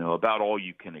probably, about all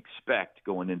you can expect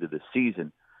going into the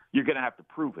season. You're going to have to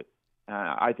prove it.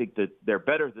 I think that they're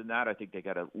better than that. I think they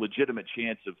got a legitimate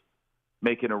chance of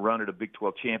making a run at a Big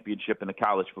 12 championship in the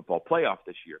college football playoff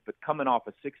this year. But coming off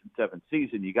a 6-7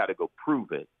 season, you got to go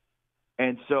prove it.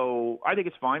 And so I think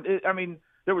it's fine.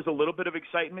 There was a little bit of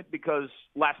excitement because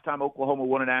last time Oklahoma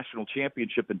won a national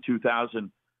championship in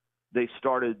 2000, they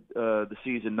started the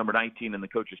season number 19 in the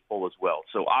coaches poll as well.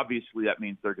 So obviously that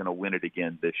means they're going to win it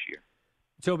again this year.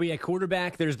 Toby, at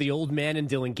quarterback, there's the old man in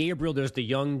Dylan Gabriel. There's the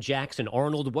young Jackson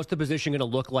Arnold. What's the position going to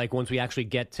look like once we actually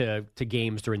get to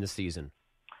games during the season?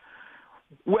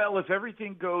 Well, if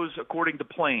everything goes according to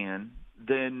plan,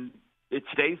 then it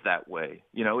stays that way.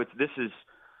 This is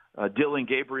Dylan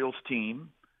Gabriel's team,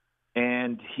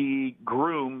 and he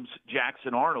grooms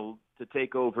Jackson Arnold to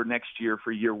take over next year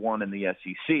for year one in the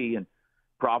SEC, and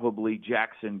probably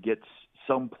Jackson gets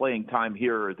some playing time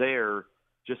here or there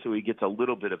just so he gets a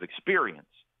little bit of experience.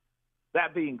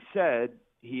 That being said,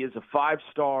 he is a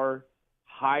 5-star,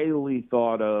 highly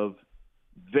thought of,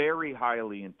 very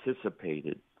highly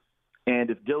anticipated. And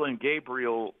if Dylan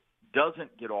Gabriel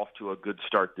doesn't get off to a good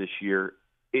start this year,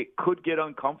 it could get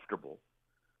uncomfortable.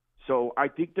 So I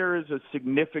think there is a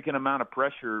significant amount of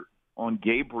pressure on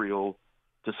Gabriel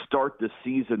to start the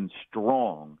season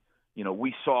strong.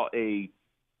 We saw a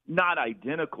not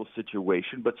identical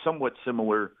situation, but somewhat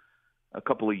similar a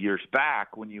couple of years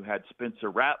back when you had Spencer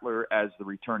Rattler as the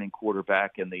returning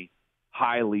quarterback and the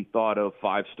highly thought of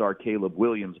 5-star Caleb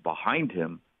Williams behind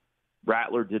him.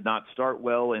 Rattler did not start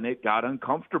well, and it got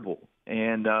uncomfortable,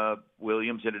 and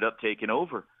Williams ended up taking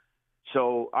over.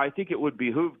 So I think it would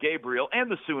behoove Gabriel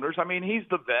and the Sooners. He's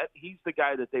the vet. He's the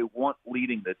guy that they want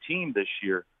leading the team this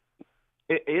year.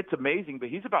 It's amazing, but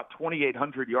he's about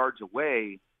 2,800 yards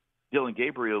away, Dylan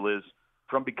Gabriel is,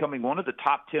 from becoming one of the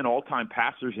top 10 all-time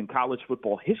passers in college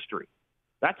football history.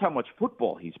 That's how much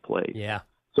football he's played. Yeah.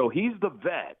 So he's the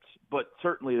vet, but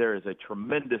certainly there is a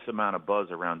tremendous amount of buzz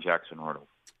around Jackson Arnold.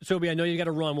 Toby, I know you got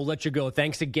to run. We'll let you go.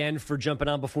 Thanks again for jumping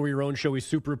on before your own show. We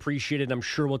super appreciate it. I'm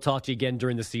sure we'll talk to you again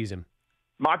during the season.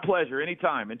 My pleasure.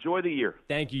 Anytime. Enjoy the year.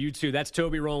 Thank you. You too. That's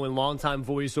Toby Rowland, longtime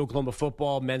voice, Oklahoma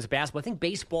football, men's basketball. I think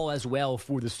baseball as well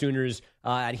for the Sooners.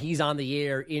 And he's on the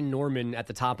air in Norman at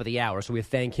the top of the hour. So we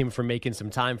thank him for making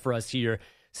some time for us here.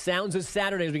 Sounds of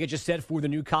Saturday as we get you set for the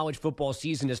new college football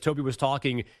season. As Toby was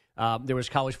talking, there was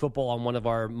college football on one of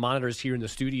our monitors here in the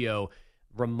studio,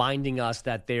 reminding us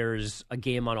that there's a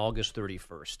game on August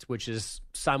 31st, which is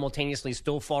simultaneously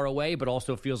still far away, but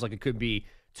also feels like it could be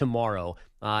tomorrow.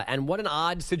 And what an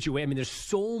odd situation. There's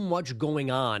so much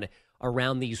going on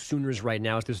around these Sooners right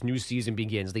now as this new season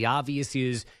begins. The obvious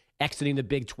is exiting the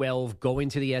Big 12, going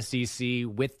to the SEC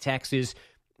with Texas.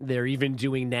 They're even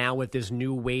doing now with this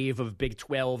new wave of Big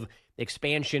 12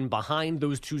 expansion behind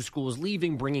those two schools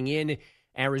leaving, bringing in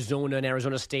Arizona and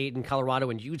Arizona State and Colorado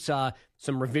and Utah,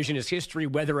 some revisionist history,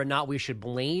 whether or not we should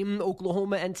blame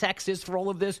Oklahoma and Texas for all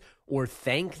of this or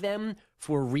thank them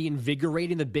for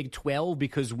reinvigorating the Big 12,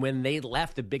 because when they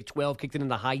left, the Big 12 kicked it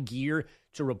into high gear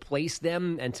to replace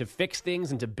them and to fix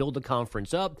things and to build the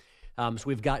conference up. So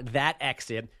we've got that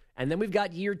exit. And then we've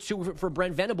got year two for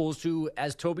Brent Venables, who,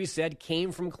 as Toby said,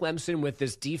 came from Clemson with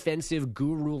this defensive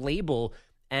guru label,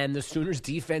 and the Sooners'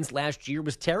 defense last year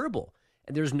was terrible.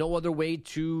 And there's no other way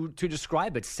to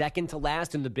describe it. Second to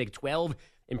last in the Big 12.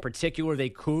 In particular, they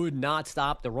could not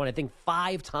stop the run. I think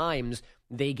 5 times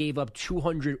they gave up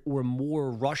 200 or more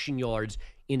rushing yards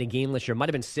in a game last year. It might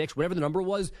have been 6, whatever the number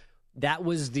was. That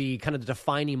was the kind of the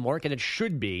defining mark, and it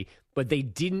should be. But they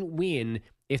didn't win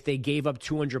if they gave up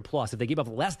 200 plus. If they gave up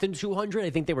less than 200, I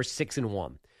think they were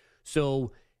 6-1.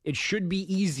 So it should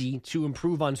be easy to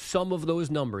improve on some of those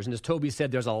numbers. And as Toby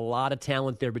said, there's a lot of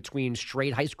talent there between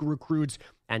straight high school recruits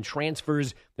and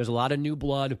transfers. There's a lot of new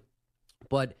blood.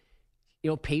 But,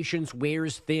 patience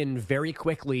wears thin very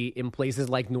quickly in places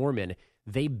like Norman.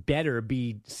 They better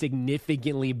be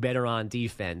significantly better on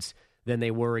defense than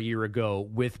they were a year ago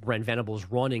with Brent Venables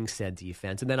running said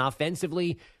defense. And then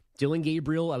offensively, Dylan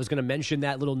Gabriel, I was going to mention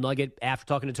that little nugget after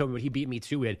talking to Toby, but he beat me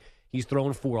to it. He's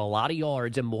thrown for a lot of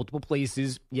yards in multiple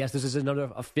places. Yes, this is a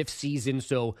 5th season,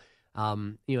 so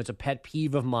it's a pet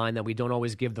peeve of mine that we don't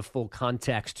always give the full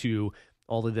context to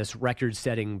all of this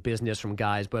record-setting business from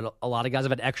guys, but a lot of guys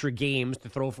have had extra games to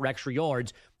throw for extra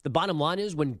yards. The bottom line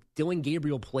is when Dylan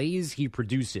Gabriel plays, he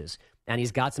produces, and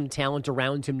he's got some talent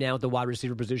around him now at the wide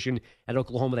receiver position at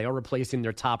Oklahoma. They are replacing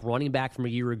their top running back from a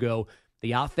year ago.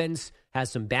 The offense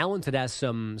has some balance. It has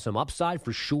some upside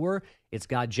for sure. It's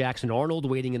got Jackson Arnold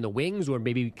waiting in the wings, or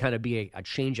maybe kind of be a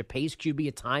change of pace QB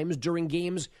at times during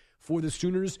games for the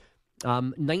Sooners.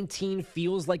 19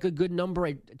 feels like a good number.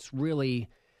 It's really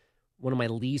one of my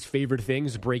least favorite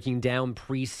things, breaking down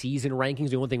preseason rankings.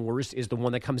 The only thing worse is the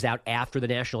one that comes out after the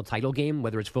national title game,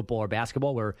 whether it's football or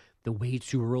basketball, where the way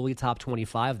too early top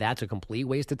 25, that's a complete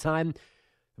waste of time.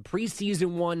 The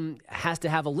preseason one has to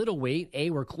have a little weight.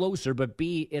 A, we're closer, but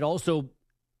B, it also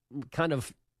kind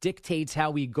of dictates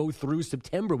how we go through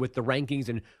September with the rankings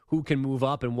and who can move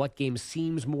up and what game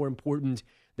seems more important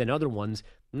than other ones.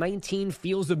 19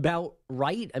 feels about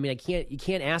right. I mean, you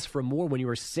can't ask for more when you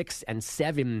were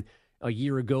 6-7 a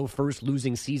year ago, first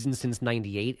losing season since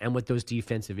 98, and with those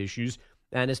defensive issues.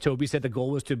 And as Toby said, the goal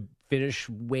was to finish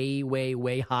way, way,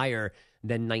 way higher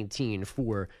than 19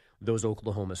 for those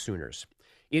Oklahoma Sooners.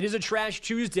 It is a Trash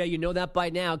Tuesday. You know that by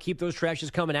now. Keep those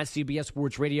trashes coming at CBS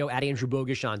Sports Radio, at Andrew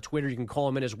Bogusch on Twitter. You can call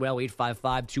him in as well,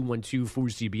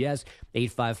 855-212-4CBS,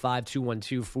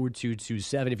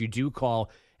 855-212-4227. If you do call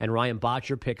and Ryan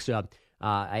Botcher picks up,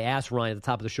 I asked Ryan at the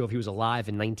top of the show if he was alive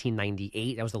in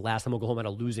 1998. That was the last time Oklahoma had a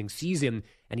losing season,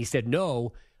 and he said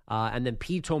no. And then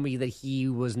Pete told me that he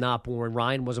was not born.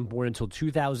 Ryan wasn't born until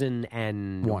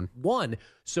 2001.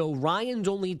 So Ryan's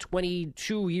only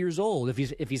 22 years old if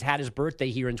he's had his birthday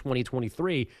here in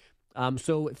 2023.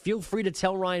 So feel free to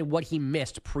tell Ryan what he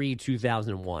missed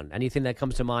pre-2001. Anything that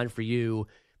comes to mind for you,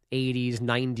 80s,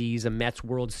 90s, a Mets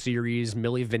World Series,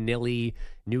 Milli Vanilli,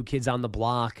 New Kids on the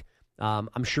Block.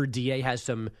 I'm sure DA has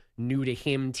some new to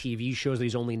him TV shows that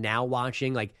he's only now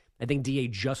watching. Like, I think DA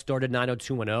just started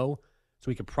 90210. So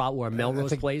we could probably, or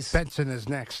Melrose Place. Benson is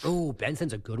next. Oh,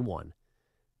 Benson's a good one.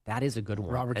 That is a good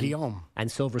one. Robert Guillaume.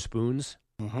 And Silver Spoons.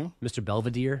 Mm-hmm. Mr.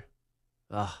 Belvedere.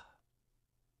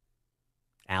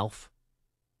 Alf.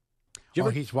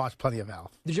 He's watched plenty of Alf.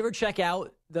 Did you ever check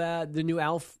out the new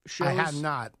Alf shows? I have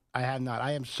not.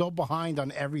 I am so behind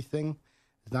on everything.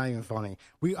 It's not even funny.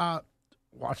 We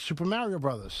watched Super Mario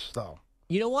Brothers, though.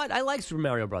 You know what? I like Super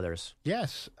Mario Brothers.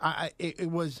 Yes.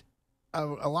 It was a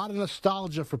lot of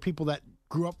nostalgia for people that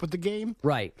grew up with the game.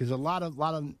 Right. Because a lot of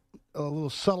little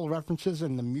subtle references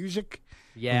in the music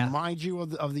remind you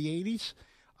of the 80s.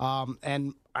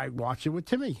 And I watched it with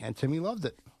Timmy, and Timmy loved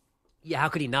it. Yeah, how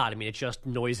could he not? I mean, it's just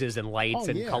noises and lights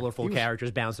and colorful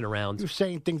characters bouncing around. He was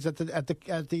saying things at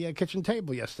the kitchen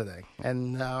table yesterday,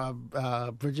 and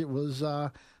Bridget was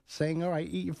saying, "All right,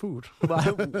 eat your food."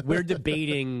 Well, we're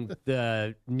debating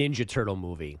the Ninja Turtle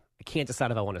movie. I can't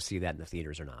decide if I want to see that in the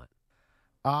theaters or not.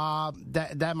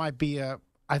 That might be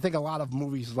I think a lot of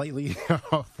movies lately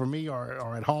for me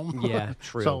are at home. Yeah,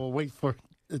 true. So we'll wait for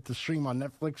it to stream on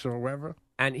Netflix or wherever.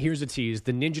 And here's a tease.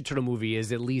 The Ninja Turtle movie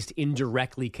is at least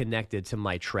indirectly connected to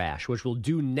my trash, which we'll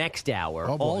do next hour.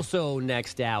 Oh, also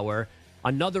next hour,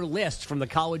 another list from the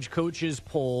college coaches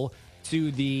poll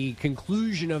to the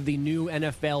conclusion of the new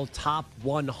NFL Top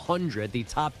 100. The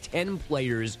top 10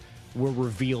 players were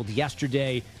revealed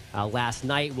yesterday. last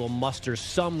night. We'll muster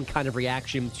some kind of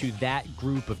reaction to that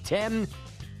group of 10.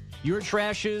 Your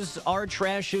trashes, our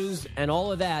trashes, and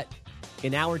all of that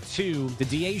in Hour 2, the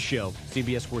DA Show,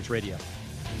 CBS Sports Radio.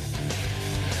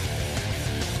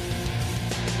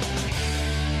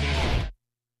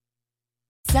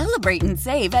 Celebrate and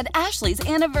save at Ashley's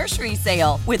Anniversary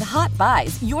Sale. With Hot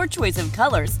Buys, your choice of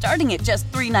colors starting at just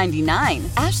 $3.99.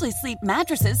 Ashley Sleep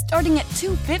mattresses starting at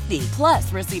 $2.50. Plus,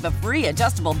 receive a free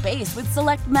adjustable base with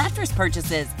select mattress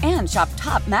purchases. And shop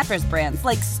top mattress brands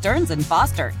like Stearns &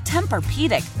 Foster,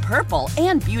 Tempur-Pedic, Purple,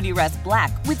 and Beautyrest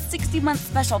Black with 60-month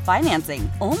special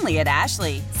financing. Only at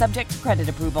Ashley. Subject to credit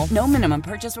approval. No minimum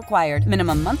purchase required.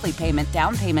 Minimum monthly payment,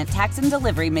 down payment, tax, and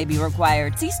delivery may be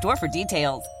required. See store for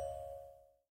details.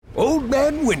 Old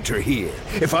Man Winter here.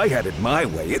 If I had it my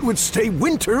way, it would stay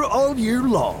winter all year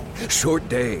long. Short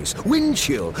days, wind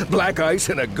chill, black ice,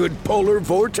 and a good polar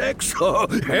vortex. Oh,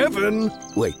 heaven.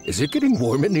 Wait, is it getting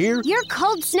warm in here? Your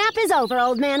cold snap is over,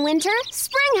 Old Man Winter.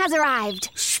 Spring has arrived.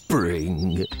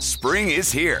 Spring. Spring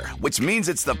is here, which means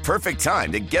it's the perfect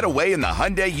time to get away in the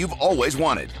Hyundai you've always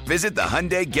wanted. Visit the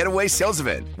Hyundai Getaway Sales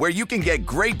Event, where you can get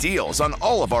great deals on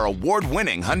all of our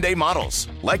award-winning Hyundai models,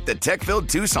 like the tech-filled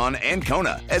Tucson and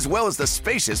Kona, as well as the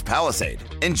spacious Palisade.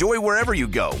 Enjoy wherever you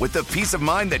go with the peace of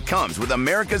mind that comes with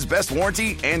America's best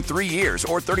warranty and 3 years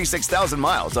or 36,000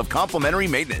 miles of complimentary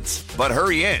maintenance. But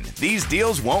hurry in, these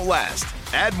deals won't last.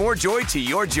 Add more joy to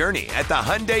your journey at the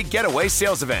Hyundai Getaway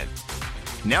Sales Event.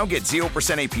 Now get 0%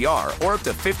 APR or up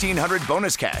to $1,500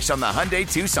 bonus cash on the Hyundai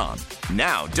Tucson.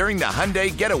 Now, during the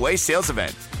Hyundai Getaway Sales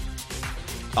Event.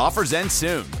 Offers end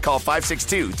soon. Call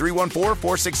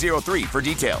 562-314-4603 for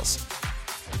details.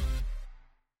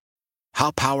 How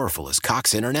powerful is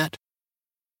Cox Internet?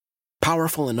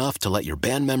 Powerful enough to let your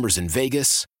band members in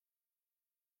Vegas,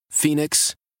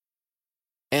 Phoenix,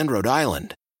 and Rhode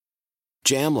Island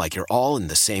jam like you're all in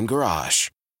the same garage.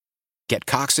 Get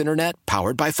Cox Internet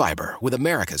powered by fiber with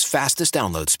America's fastest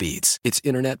download speeds. It's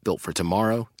internet built for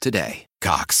tomorrow, today.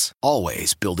 Cox,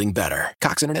 always building better.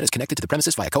 Cox Internet is connected to the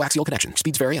premises via coaxial connection.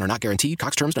 Speeds vary and are not guaranteed.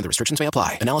 Cox terms and other restrictions may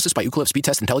apply. Analysis by Ookla Speed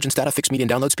Test Intelligence Data. Fixed median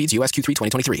download speeds. US Q3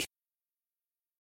 2023.